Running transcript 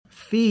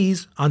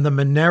Fees on the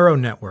Monero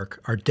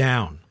network are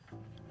down.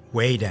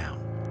 Way down.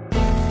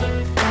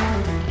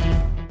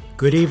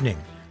 Good evening.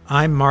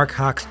 I'm Mark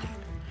Hochstein,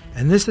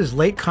 and this is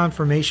Late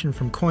Confirmation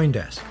from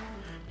CoinDesk,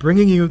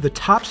 bringing you the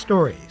top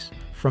stories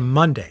from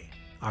Monday,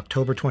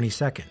 October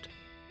 22nd.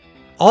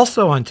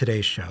 Also on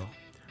today's show,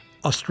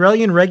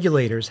 Australian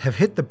regulators have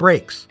hit the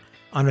brakes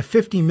on a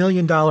 $50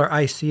 million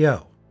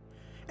ICO,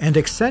 and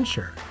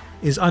Accenture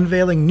is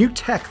unveiling new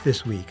tech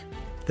this week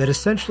that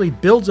essentially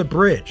builds a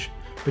bridge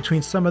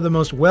between some of the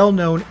most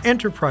well-known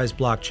enterprise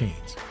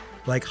blockchains,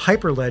 like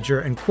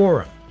Hyperledger and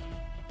Quorum.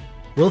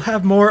 We'll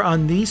have more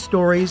on these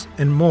stories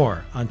and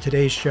more on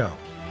today's show.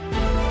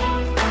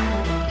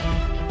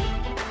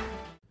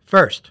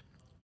 First,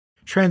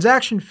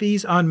 transaction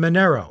fees on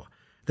Monero,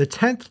 the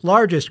 10th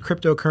largest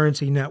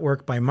cryptocurrency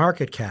network by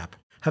market cap,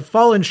 have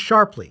fallen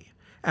sharply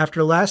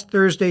after last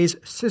Thursday's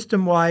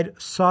system-wide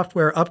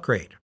software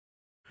upgrade.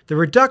 The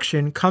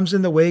reduction comes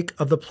in the wake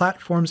of the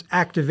platform's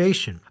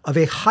activation of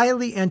a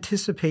highly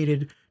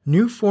anticipated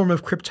new form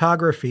of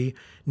cryptography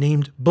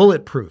named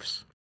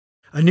bulletproofs,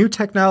 a new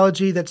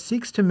technology that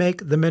seeks to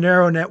make the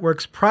Monero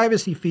network's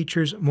privacy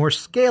features more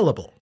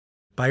scalable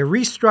by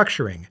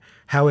restructuring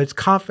how its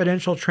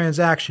confidential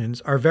transactions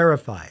are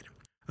verified.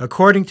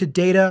 According to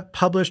data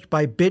published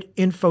by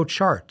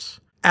BitInfoCharts,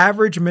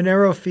 average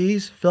Monero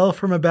fees fell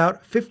from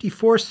about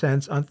 54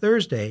 cents on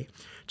Thursday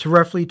to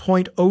roughly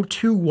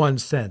 0.021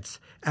 cents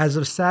as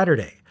of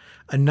Saturday,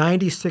 a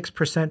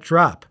 96%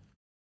 drop.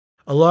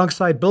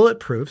 Alongside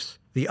bulletproofs,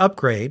 the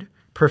upgrade,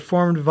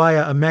 performed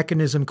via a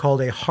mechanism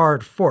called a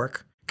hard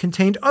fork,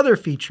 contained other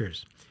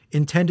features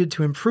intended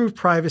to improve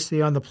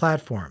privacy on the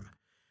platform,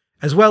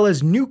 as well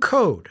as new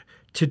code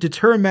to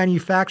deter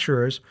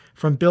manufacturers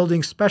from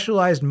building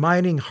specialized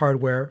mining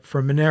hardware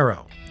for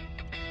Monero.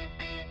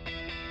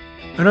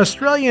 An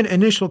Australian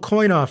initial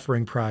coin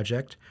offering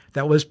project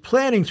that was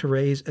planning to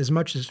raise as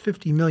much as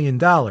 $50 million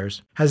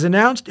has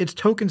announced its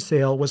token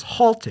sale was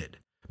halted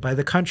by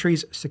the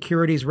country's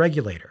securities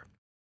regulator.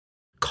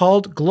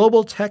 Called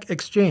Global Tech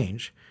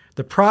Exchange,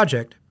 the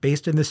project,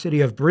 based in the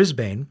city of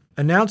Brisbane,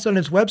 announced on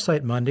its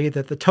website Monday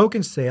that the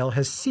token sale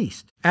has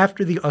ceased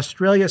after the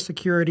Australia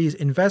Securities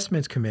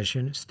Investments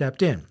Commission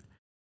stepped in.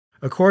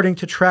 According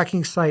to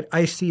tracking site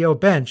ICO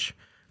Bench,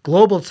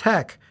 Global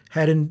Tech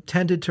had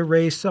intended to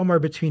raise somewhere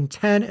between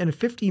 10 and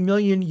 50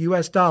 million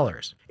US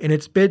dollars in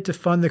its bid to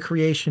fund the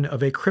creation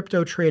of a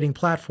crypto trading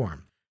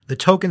platform. The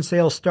token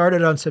sale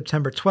started on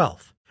September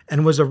 12th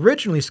and was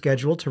originally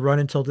scheduled to run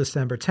until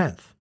December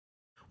 10th.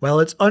 While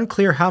it's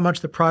unclear how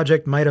much the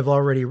project might have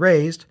already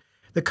raised,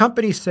 the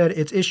company said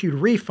it's issued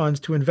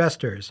refunds to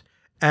investors,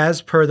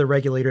 as per the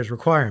regulator's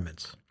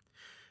requirements.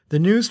 The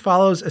news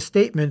follows a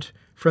statement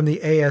from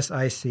the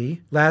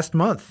ASIC last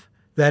month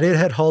that it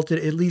had halted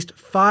at least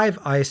 5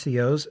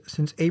 ICOs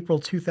since April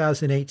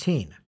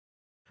 2018.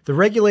 The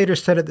regulator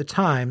said at the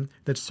time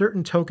that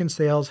certain token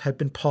sales had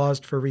been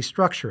paused for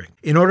restructuring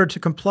in order to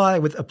comply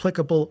with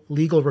applicable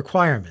legal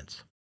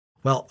requirements,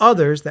 while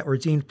others that were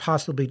deemed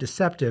possibly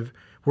deceptive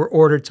were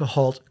ordered to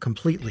halt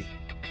completely.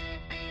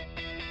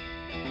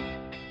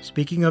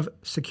 Speaking of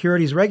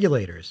securities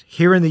regulators,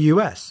 here in the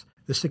U.S.,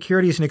 the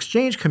Securities and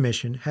Exchange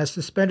Commission has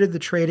suspended the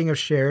trading of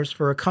shares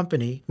for a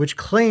company which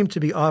claimed to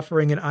be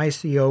offering an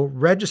ICO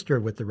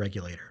registered with the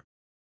regulator.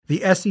 The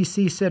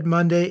SEC said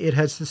Monday it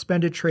had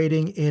suspended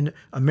trading in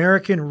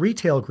American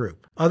Retail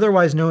Group,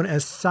 otherwise known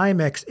as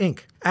Cymex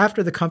Inc.,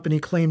 after the company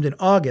claimed in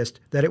August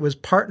that it was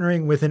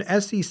partnering with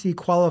an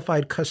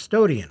SEC-qualified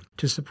custodian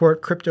to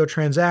support crypto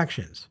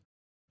transactions.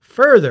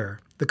 Further,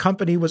 the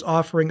company was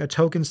offering a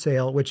token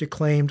sale which it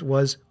claimed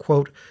was,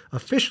 quote,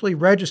 officially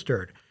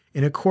registered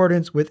in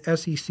accordance with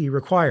SEC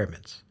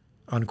requirements,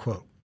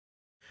 unquote.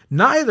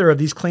 Neither of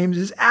these claims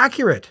is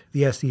accurate,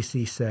 the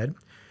SEC said,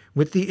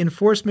 with the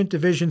Enforcement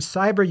Division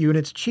Cyber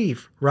Unit's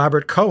chief,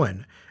 Robert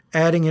Cohen,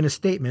 adding in a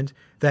statement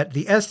that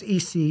the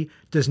SEC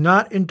does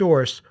not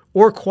endorse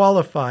or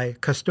qualify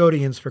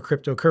custodians for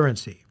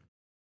cryptocurrency.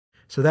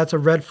 So that's a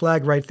red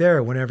flag right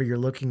there whenever you're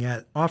looking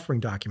at offering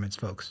documents,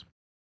 folks.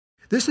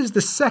 This is the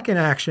second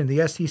action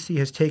the SEC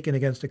has taken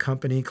against a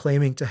company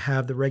claiming to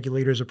have the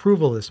regulator's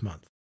approval this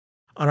month.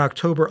 On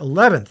October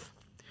 11th,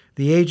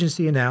 the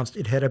agency announced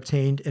it had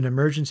obtained an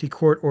emergency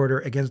court order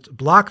against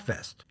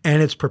Blockvest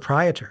and its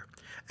proprietor,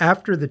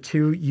 after the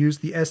two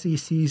used the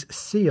SEC's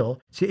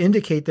seal to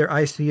indicate their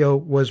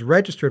ICO was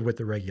registered with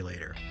the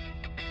regulator.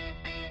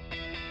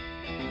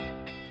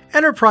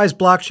 Enterprise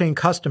blockchain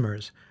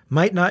customers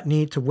might not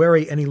need to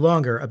worry any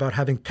longer about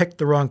having picked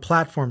the wrong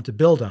platform to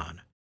build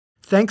on,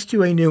 thanks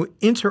to a new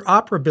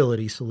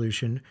interoperability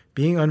solution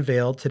being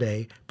unveiled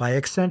today by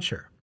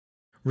Accenture.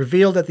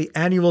 Revealed at the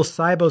annual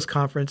Sibos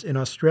conference in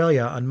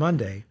Australia on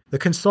Monday, the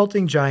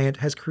consulting giant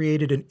has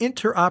created an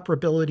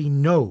interoperability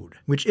node,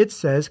 which it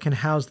says can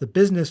house the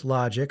business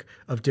logic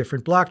of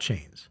different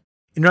blockchains.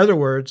 In other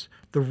words,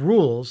 the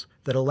rules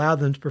that allow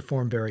them to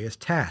perform various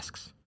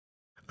tasks.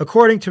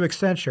 According to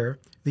Accenture,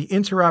 the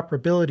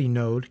interoperability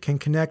node can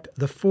connect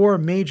the 4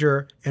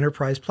 major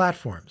enterprise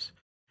platforms.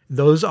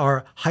 Those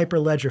are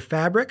Hyperledger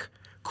Fabric,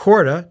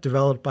 Corda,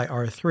 developed by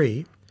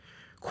R3,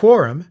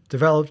 Quorum,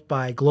 developed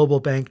by global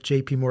bank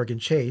JP Morgan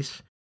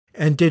Chase,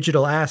 and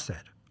Digital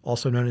Asset,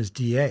 also known as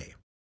DA.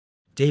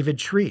 David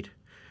Treat,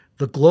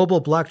 the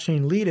global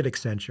blockchain lead at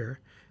Accenture,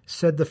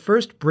 said the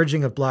first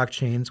bridging of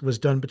blockchains was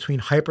done between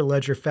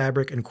Hyperledger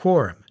Fabric and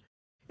Quorum,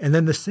 and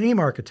then the same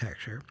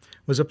architecture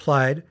was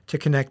applied to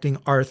connecting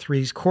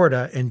R3's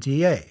Corda and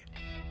DA.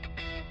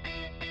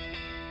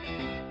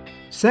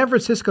 San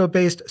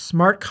Francisco-based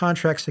smart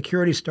contract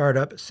security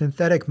startup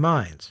Synthetic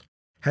Minds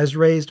has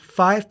raised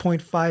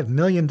 $5.5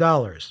 million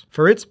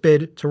for its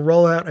bid to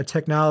roll out a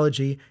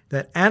technology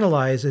that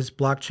analyzes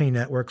blockchain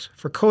networks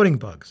for coding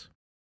bugs.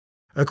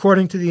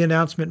 According to the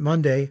announcement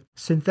Monday,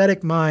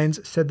 Synthetic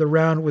Minds said the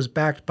round was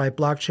backed by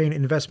blockchain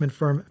investment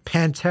firm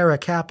Pantera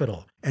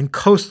Capital and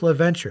Khosla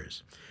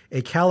Ventures,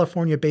 a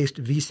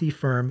California-based VC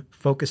firm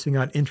focusing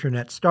on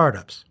internet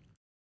startups.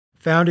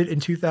 Founded in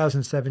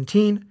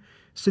 2017,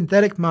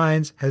 Synthetic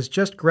Minds has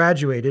just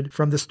graduated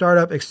from the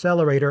startup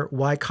accelerator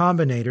Y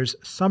Combinator's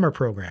summer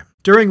program,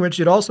 during which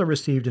it also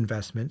received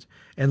investment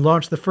and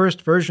launched the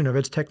first version of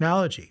its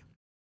technology.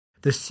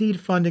 The seed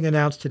funding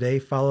announced today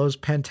follows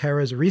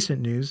Pantera's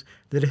recent news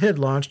that it had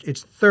launched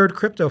its third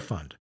crypto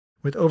fund,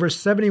 with over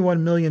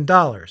 $71 million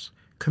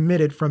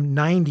committed from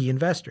 90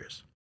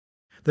 investors.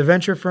 The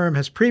venture firm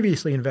has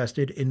previously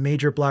invested in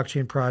major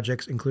blockchain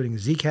projects including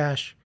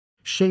Zcash,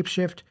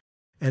 Shapeshift,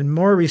 and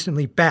more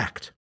recently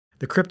Bakkt,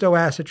 the crypto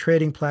asset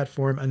trading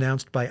platform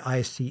announced by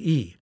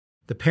ICE,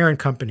 the parent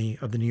company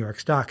of the New York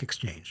Stock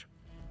Exchange.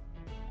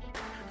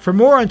 For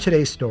more on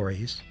today's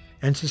stories,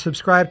 and to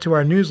subscribe to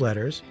our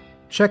newsletters,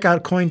 check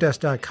out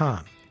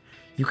Coindesk.com.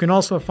 You can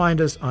also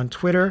find us on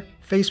Twitter,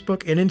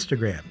 Facebook, and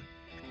Instagram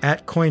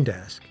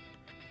 @Coindesk.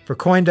 For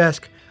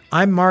Coindesk,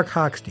 I'm Mark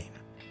Hochstein,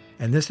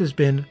 and this has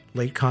been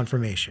Late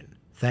Confirmation.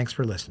 Thanks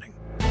for listening.